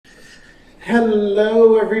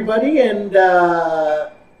Hello, everybody, and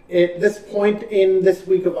at this point in this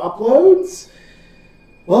week of uploads,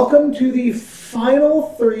 welcome to the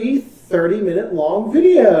final three 30-minute long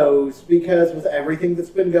videos, because with everything that's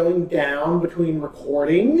been going down between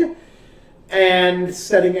recording and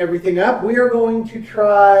setting everything up, we are going to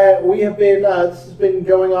try, this has been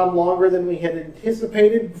going on longer than we had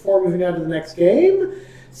anticipated before moving on to the next game.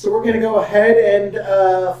 So we're going to go ahead and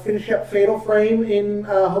finish up Fatal Frame in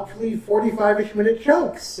hopefully 45-ish minute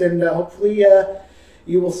chunks. And hopefully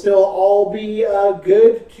you will still all be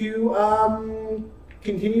good to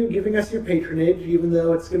continue giving us your patronage, even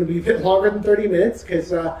though it's going to be a bit longer than 30 minutes,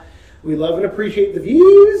 because we love and appreciate the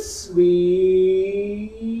views.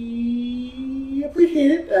 We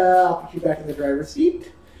appreciate it. I'll put you back in the driver's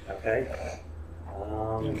seat. Okay.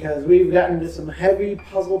 Because we've gotten into some heavy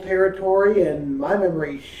puzzle territory, and my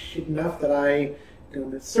memory's shit enough that I'm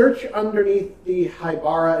going to search underneath the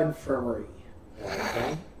Hybara Infirmary.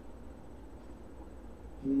 Okay.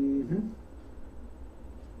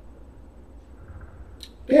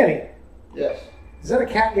 Danny. Yes. Is that a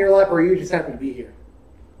cat in your lap, or you just happen to be here?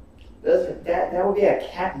 That would be a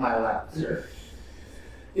cat in my lap, sir.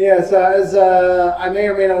 Yes, as I may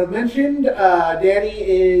or may not have mentioned, Danny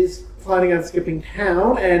is planning on skipping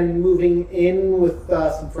town and moving in with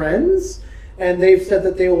some friends, and they've said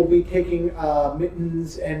that they will be taking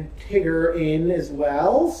Mittens and Tigger in as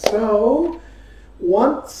well. So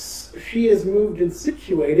once she is moved and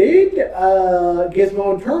situated,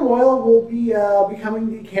 Gizmo and Turmoil will be becoming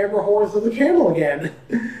the camera whores of the channel again.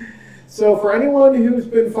 So for anyone who's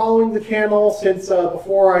been following the channel since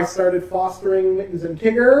before I started fostering Mittens and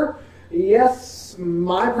Tigger, yes,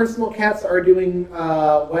 my personal cats are doing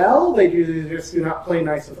well. They just do not play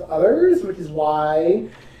nice with others, which is why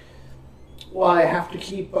I have to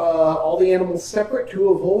keep all the animals separate to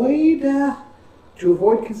avoid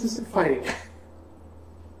consistent fighting.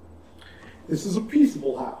 This is a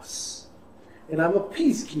peaceable house, and I'm a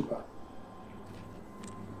peacekeeper.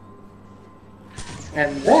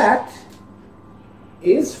 And that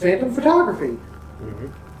is Phantom Photography. Mm-hmm.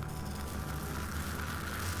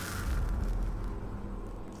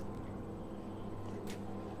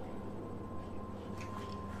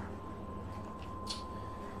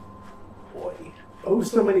 Boy, oh,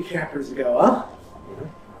 so many chapters ago, huh?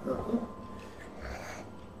 Mm-hmm.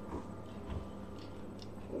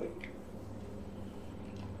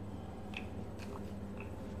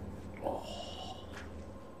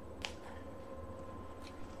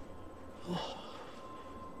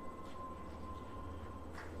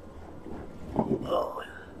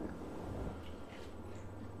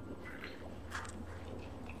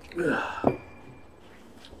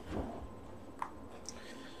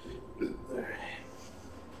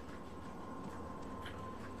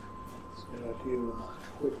 Do a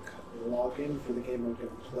quick login for the game I'm going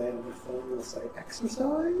to play on my phone whilst I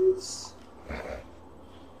exercise.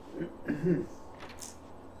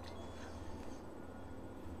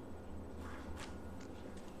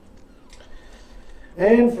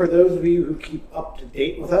 And for those of you who keep up to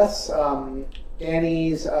date with us,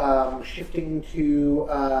 Danny's shifting to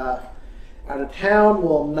out of town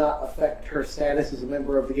will not affect her status as a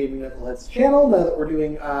member of the Gaming Knuckleheads channel, now that we're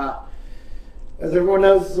doing as everyone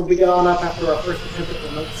knows, this will be going up after our first attempt at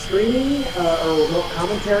remote streaming, or remote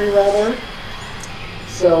commentary, rather.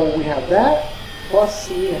 So we have that. Plus,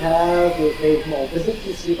 we have the occasional visit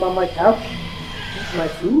to sleep on my couch, eat my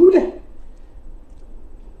food,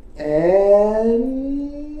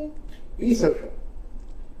 and be social.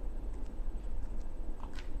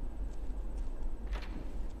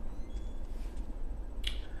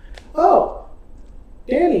 Oh,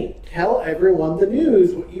 Danny. Tell everyone the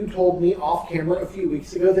news, what you told me off camera a few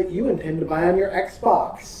weeks ago that you intend to buy on your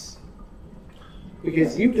Xbox.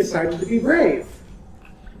 Because you've decided to be brave.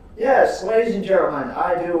 Yes, ladies and gentlemen,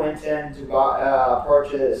 I do intend to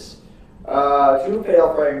purchase 2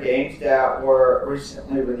 Fatal Frame games that were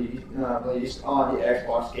recently released on the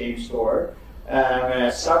Xbox Game Store. And I'm going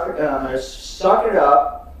to suck it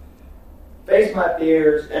up, face my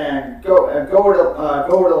fears, and go it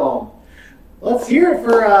alone. Let's hear it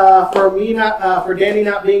for Danny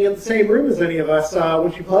not being in the same room as any of us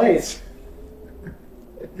when she plays.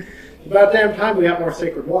 It's about damn time we got more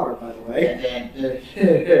sacred water, by the way. And then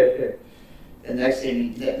the next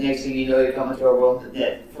thing you know, you come into a world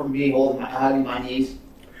from me hugging my knees.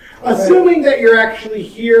 Assuming that you're actually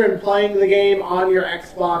here and playing the game on your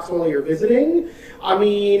Xbox while you're visiting. I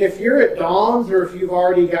mean, if you're at Dawn's or if you've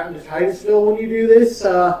already gotten to Titusville when you do this,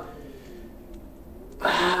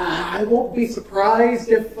 I won't be surprised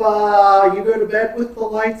if you go to bed with the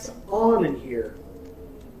lights on in here.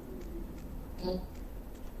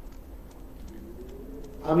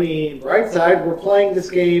 I mean, bright side, we're playing this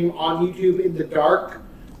game on YouTube in the dark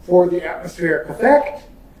for the atmospheric effect.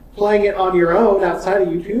 Playing it on your own outside of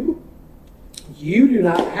YouTube, you do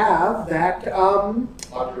not have that.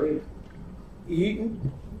 Luxury.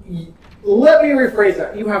 Let me rephrase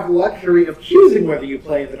that. You have the luxury of choosing whether you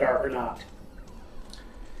play in the dark or not.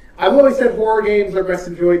 I've always said horror games are best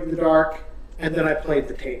enjoyed in the dark, and then I played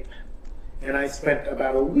the tape. And I spent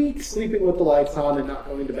about a week sleeping with the lights on and not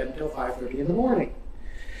going to bed until 5:30 in the morning.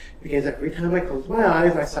 Because every time I closed my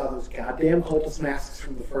eyes, I saw those goddamn cultist masks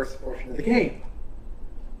from the first portion of the game.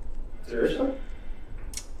 Seriously?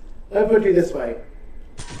 Let me put it this way.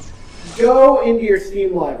 Go into your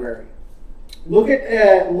Steam library. Look at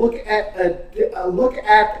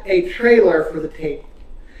a trailer for the tape.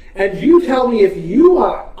 And you tell me if you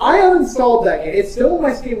want. I uninstalled that game. It's still in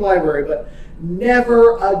my Steam library, but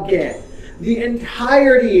never again. The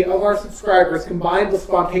entirety of our subscribers, combined with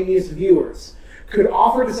spontaneous viewers, could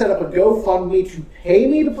offer to set up a GoFundMe to pay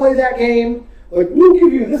me to play that game. Like, we'll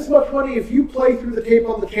give you this much money if you play through the tape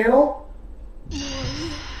on the channel.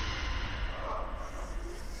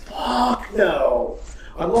 Fuck no.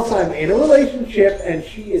 Unless I'm in a relationship and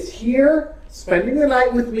she is here spending the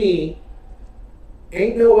night with me,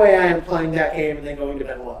 ain't no way I am playing that game and then going to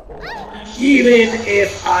bed alone. Even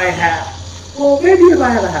if I have. Well, maybe if I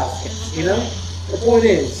have a house guest, you know? The point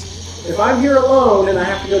is, if I'm here alone and I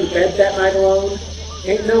have to go to bed that night alone,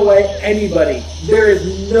 ain't no way anybody, there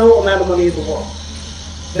is no amount of money in the world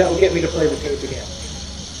that will get me to play the tape again.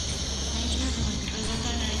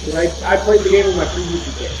 Because I played the game in my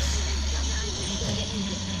previous days.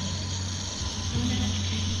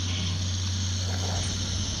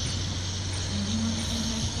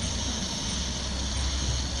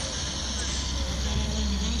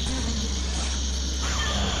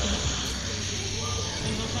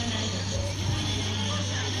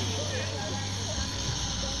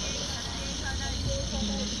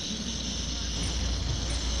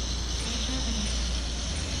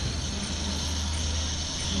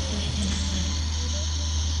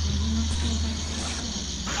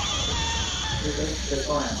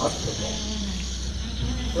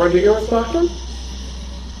 Are you yours, Doctor?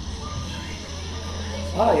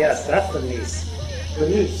 Oh, yes, that's the niece. The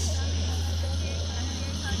niece.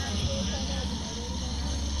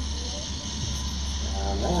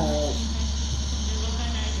 No.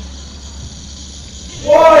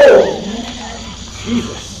 Whoa!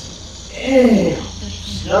 Jesus. Damn!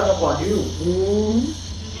 Snuck up on you. Mm-hmm.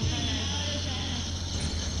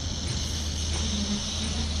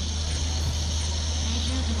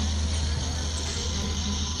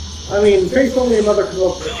 I mean, face only a mother could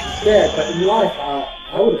look that she's dead, but in life,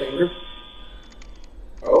 I would have angered her.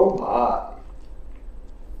 Oh my.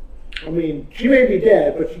 I mean, she may be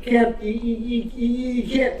dead, but you can't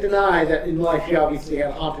deny that in life she obviously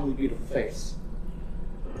had a hauntingly beautiful face.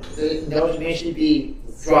 Don't you mean she'd be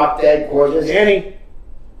drop dead gorgeous? Danny.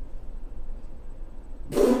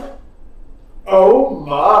 Oh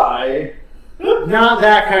my. Not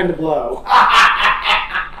that kind of blow.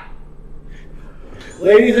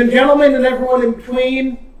 Ladies and gentlemen, and everyone in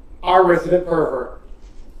between, our resident pervert.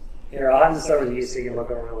 Here, I'll hand this over to you so you can look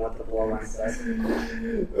over what the blow line says.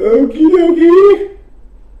 Okie dokie.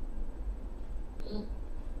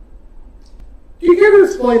 Do you care to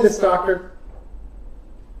explain this, Doctor?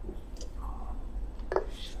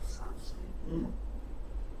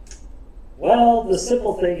 Well, the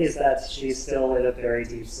simple thing is that she's still in a very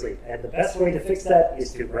deep sleep, and the best way to fix that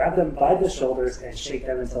is to grab them by the shoulders and shake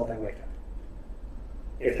them until they wake up.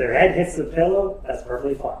 If their head hits the pillow, that's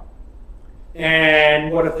perfectly fine.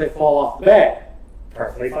 And what if they fall off the bed?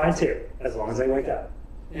 Perfectly fine too, as long as they wake up.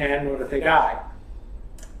 And what if they die?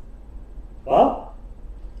 Well,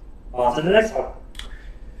 on to the next one.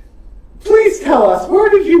 Please tell us,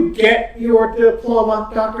 where did you get your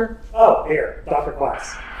diploma, Doctor? Oh, here, Dr.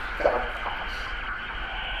 Class.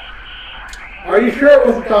 Are you sure it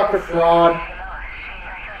wasn't Dr. Fraud?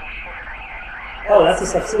 Oh, that's a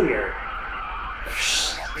subsidiary.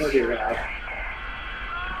 Oh dear God.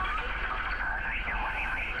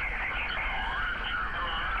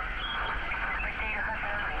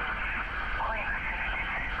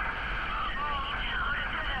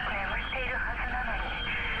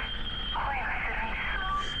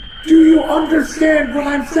 Do you understand what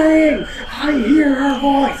I'm saying? I hear her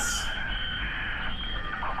voice.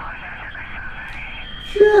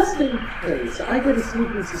 Just in case, I get a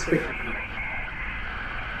sneaking suspicion here.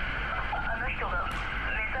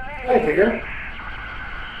 Hi, Tigger.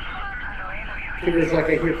 Tigger's like,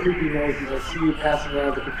 I hear creepy noises. I see you passing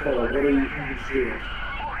around the controller. What are you humans doing?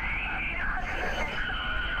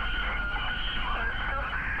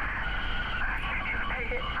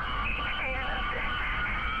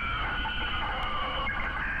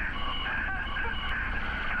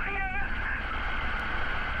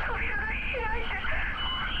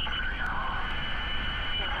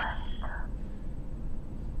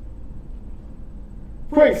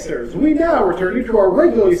 Pranksters, we now return you to our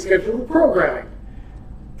regularly scheduled programming.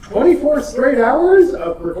 24 straight hours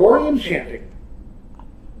of Gregorian chanting.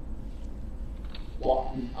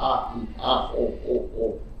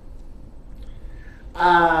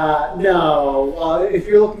 No. If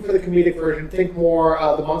you're looking for the comedic version, think more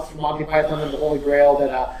the monks from Monty Python and the Holy Grail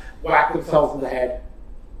that whack themselves in the head.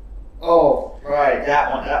 Oh, right,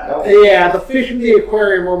 that one. Yeah, the fish in the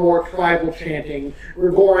aquarium are more tribal chanting.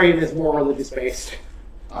 Gregorian is more religious based.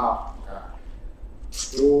 Oh, okay.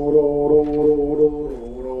 Yes,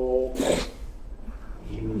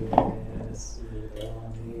 we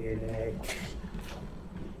don't need a...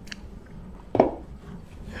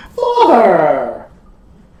 Father!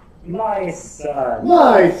 My son.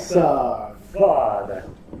 My son! Father.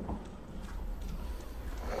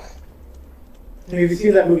 Have you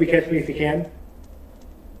seen that movie Catch Me If You Can?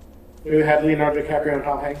 It had Leonardo DiCaprio and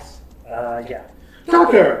Tom Hanks. Yeah.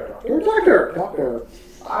 Doctor!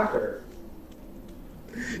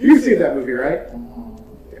 You've seen that movie, right?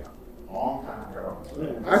 Yeah. Long time ago.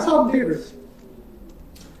 I saw it in theaters.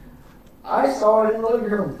 I saw it in the living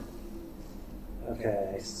room.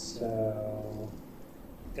 Okay, so...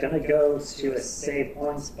 Gonna go to a save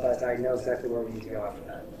points, but I know exactly where we need to go after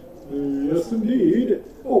that. Yes, indeed.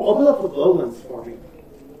 Oh, open up the lowlands for me.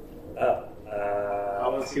 Oh, I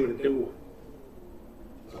want to see what it do.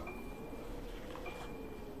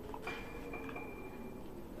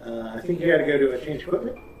 I think you gotta go to a change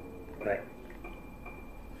equipment. right.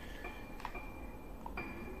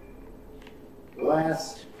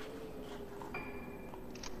 Last.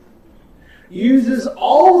 Uses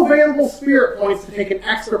all available spirit points to take an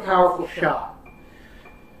extra powerful shot.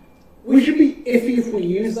 We should be iffy if we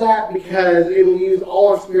use that because it will use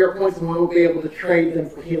all our spirit points and we won't be able to trade them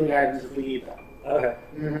for healing items if we need them. Okay.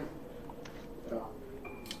 Mm-hmm. So,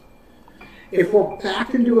 if we're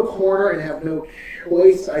backed into a corner and have no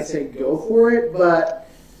choice, I say go for it, but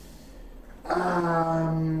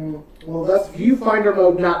well, that's viewfinder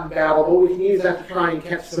mode, not in battle, but we can use that to try and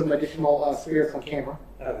catch some additional spirits on camera.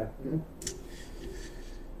 Okay. Mm-hmm.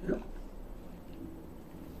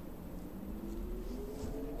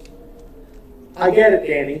 I get it,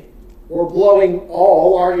 Danny. We're blowing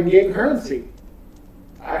all our in-game currency.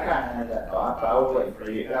 I kind of had that thought, but I was waiting for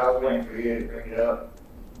you. I was waiting for you to bring it up.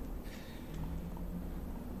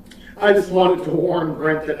 I just wanted to warn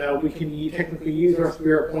Brent that we can technically use our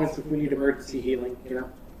spirit points if we need emergency healing, you know?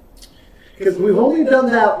 Because we've only done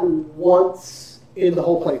that once in the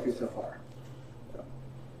whole playthrough so far.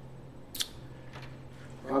 So,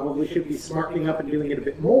 probably should be smartening up and doing it a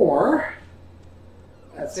bit more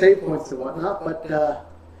at save points and whatnot, but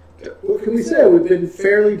what can we say? We've been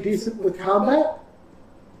fairly decent with combat,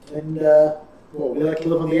 and we like to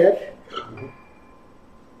live on the edge. Mm-hmm.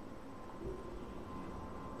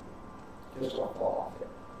 Just don't fall off it.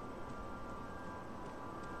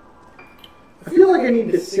 I feel like I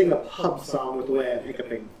need to sing a pub song with the way I'm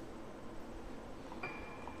hiccuping.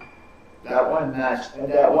 That one matched,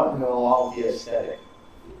 and that one go along with the aesthetic.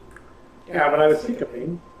 Yeah, but I was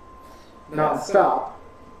hiccuping non-stop.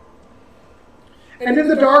 And in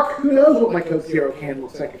the dark, who knows what my Coke Zero can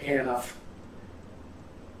looks like a can of.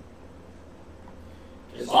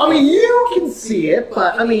 I mean, you can see it,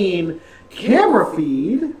 but, I mean, camera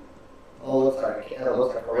feed. Oh, it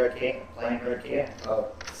looks like a red can, plain red can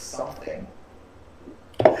of something.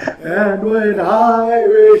 And when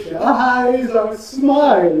Irish eyes are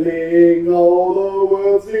smiling, all the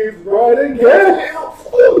world seems bright and gay.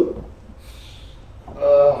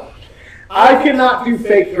 I cannot do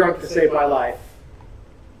fake drunk to save my life.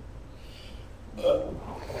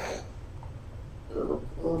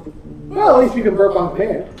 Well, at least you can burp on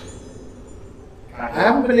command. I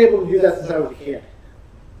haven't been able to do that since I was a kid.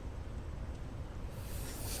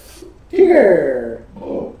 Tigger!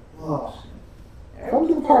 Oh. Come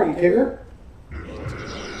to the party, Tigger.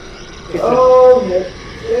 Oh,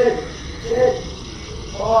 shit.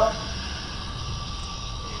 Oh.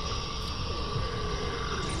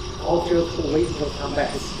 All jokes will wait until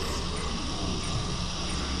combat is.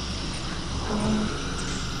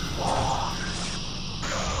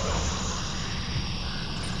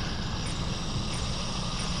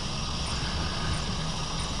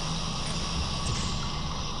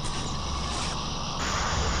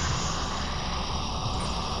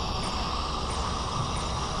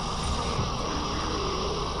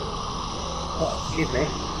 Excuse me.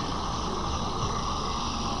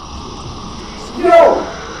 No!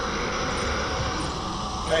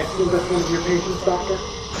 I assume that's one of your patients, Doctor?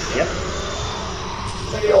 Yep.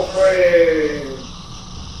 Fatal frame.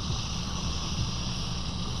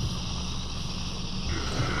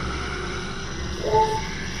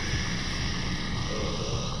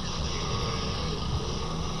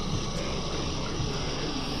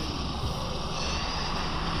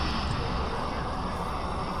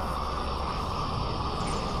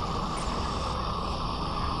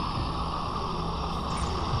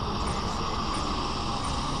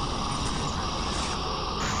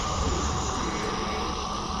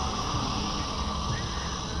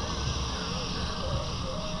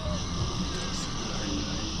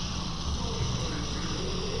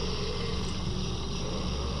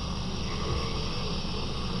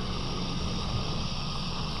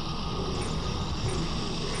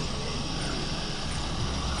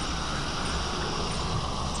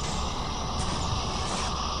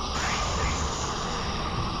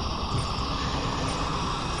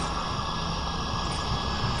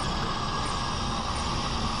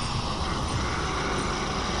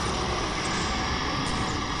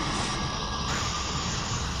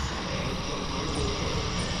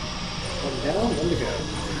 down, one to go.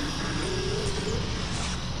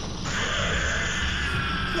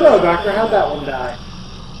 So, Doctor, how'd that one die?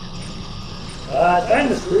 Trying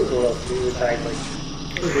to screw the little dude tightly.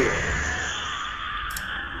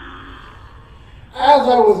 As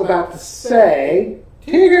I was about to say,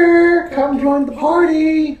 Tigger, come join the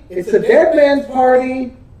party! It's a dead man's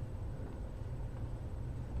party!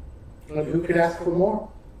 And who could ask for more?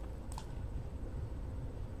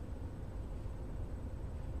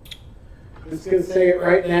 I'm just going to say it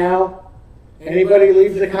right now. Anybody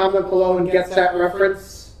leaves a comment below and gets that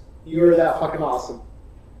reference, you're that fucking awesome.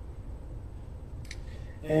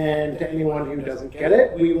 And to anyone who doesn't get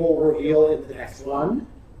it, we will reveal in the next one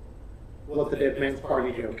what the dead man's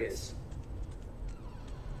party joke is.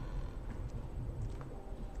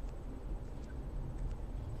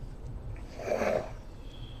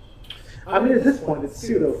 I mean, at this point, it's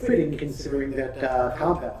pseudo-fitting considering that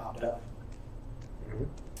combat popped up.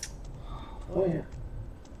 Oh, yeah.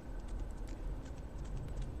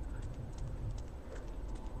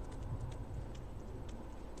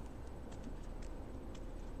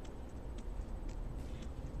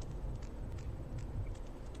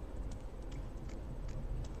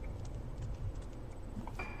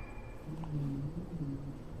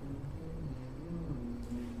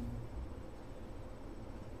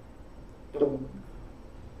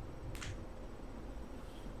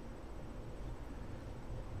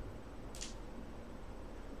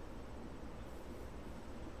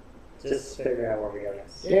 Just figure out where we go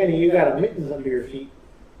next. Danny, you got a mittens under your feet.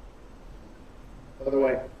 Other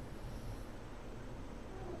way.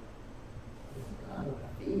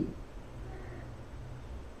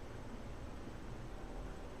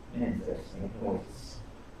 Man, that's make noises.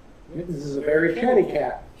 Mittens is a very chatty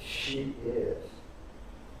cat. She is.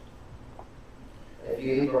 If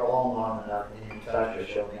you leave her alone long enough and you touch her,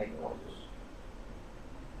 she'll make noises.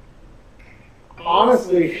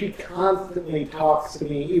 Honestly, she constantly talks to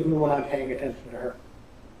me even when I'm paying attention to her.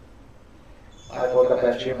 I look up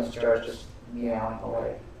at you and start just meowing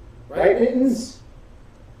away. Right, Mittens?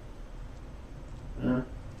 Hmm?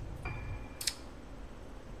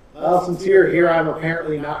 Well, since you're here, I'm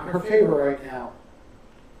apparently not in her favor right now.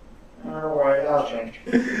 Don't worry, that'll change.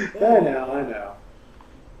 I know.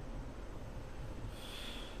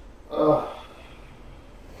 Ugh.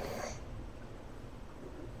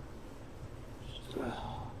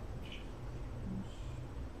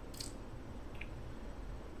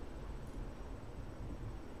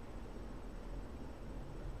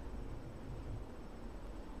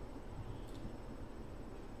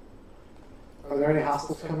 Are there any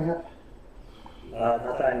hostiles coming up? Not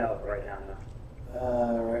that I know of right now, no.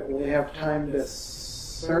 Alright, will we have time to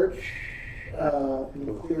search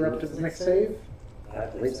and clear up to the next save? I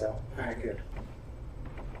believe so. Alright, good.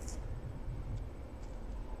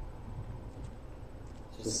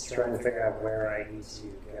 Just trying to figure out where I need to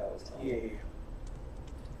go. So. Yeah.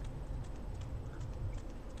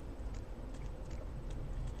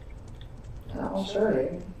 Now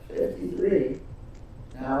starting 53.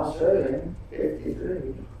 Now starting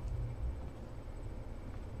 53.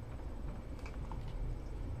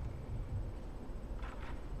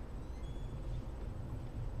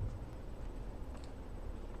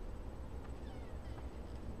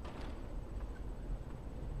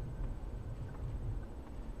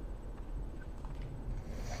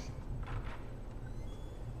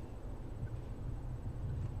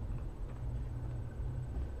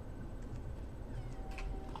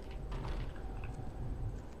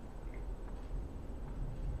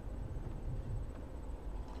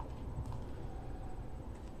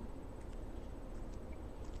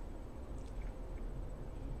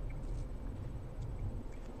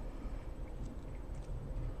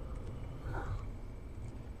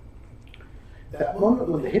 That moment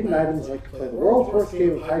when the hidden items like to play the world's first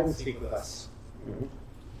game of hide and seek with us. Mm-hmm.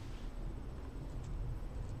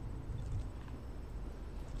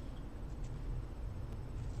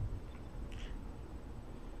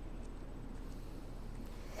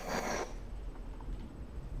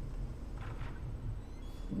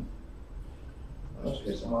 Must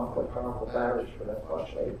be some awfully powerful batteries for that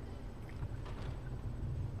flashlight.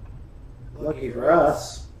 Lucky for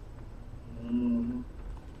us. Mm-hmm.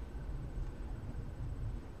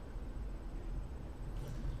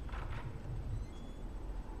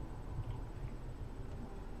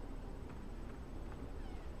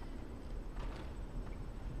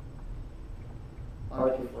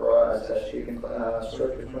 Lucky for us that she can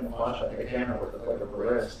search between the flashlight and the camera with the click of her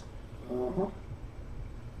wrist. Uh-huh.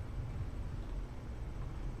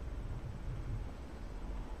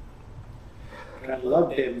 I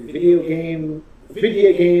loved him. Video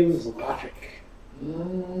games logic.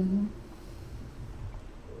 Mm-hmm.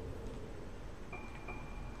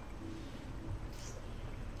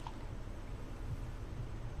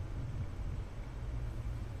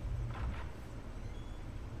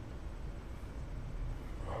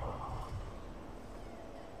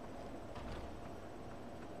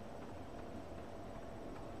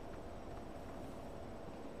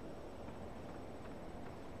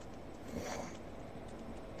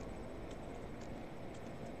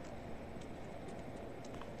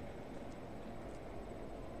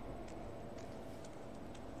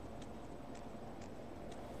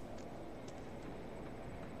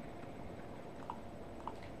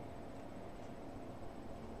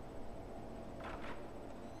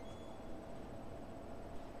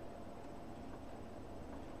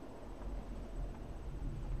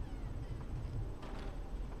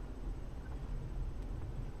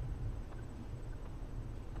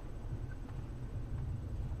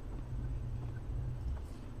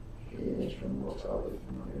 description looks oddly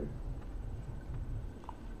familiar.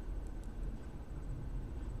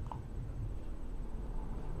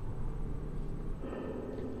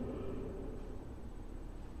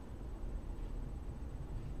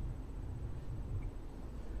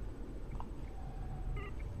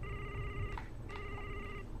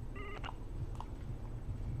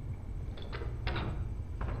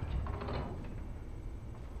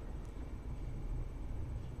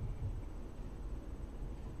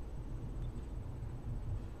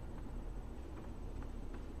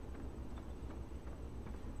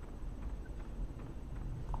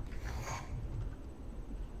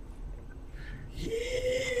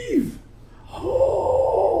 Heave!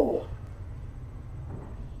 Oh!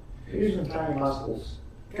 Using tiny muscles.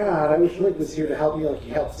 God, I wish Link was here to help me like he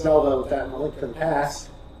helped Zelda with that in the Link to the Past.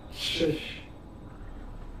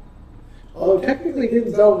 Although technically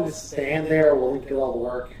didn't Zelda just stand there while Link did all the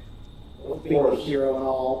work? Being the hero and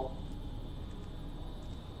all.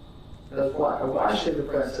 That's why should the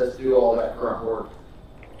princess do all that grunt work?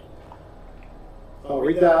 Oh,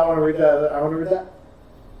 read that. I want to read that. I want to read that.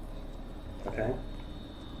 Okay.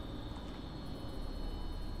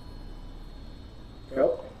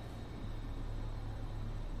 Go.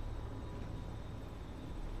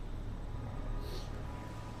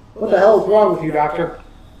 What the hell is wrong with you, Doctor?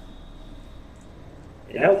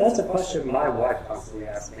 You know, that's a question my wife constantly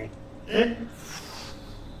asks me.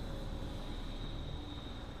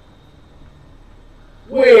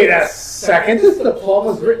 Wait a second. This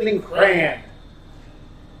diploma's written in crayon.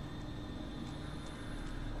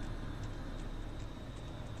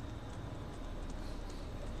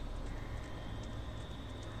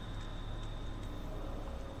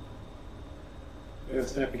 You have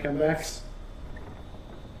snappy comebacks?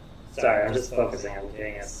 Sorry, I'm just focusing on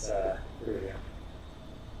getting us through here.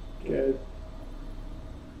 Good.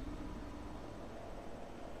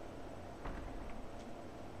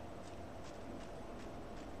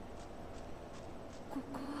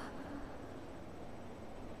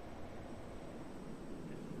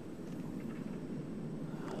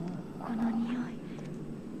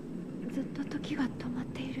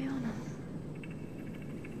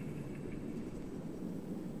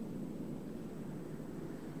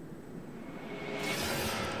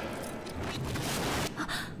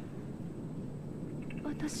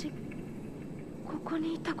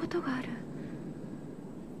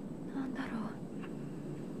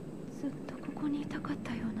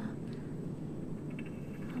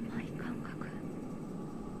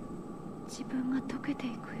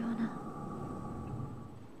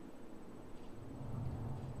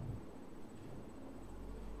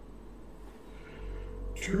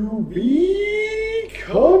 To be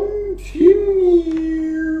continued.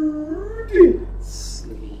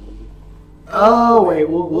 Sleep. Oh wait,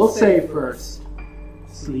 we'll say first.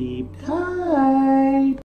 Sleep tight.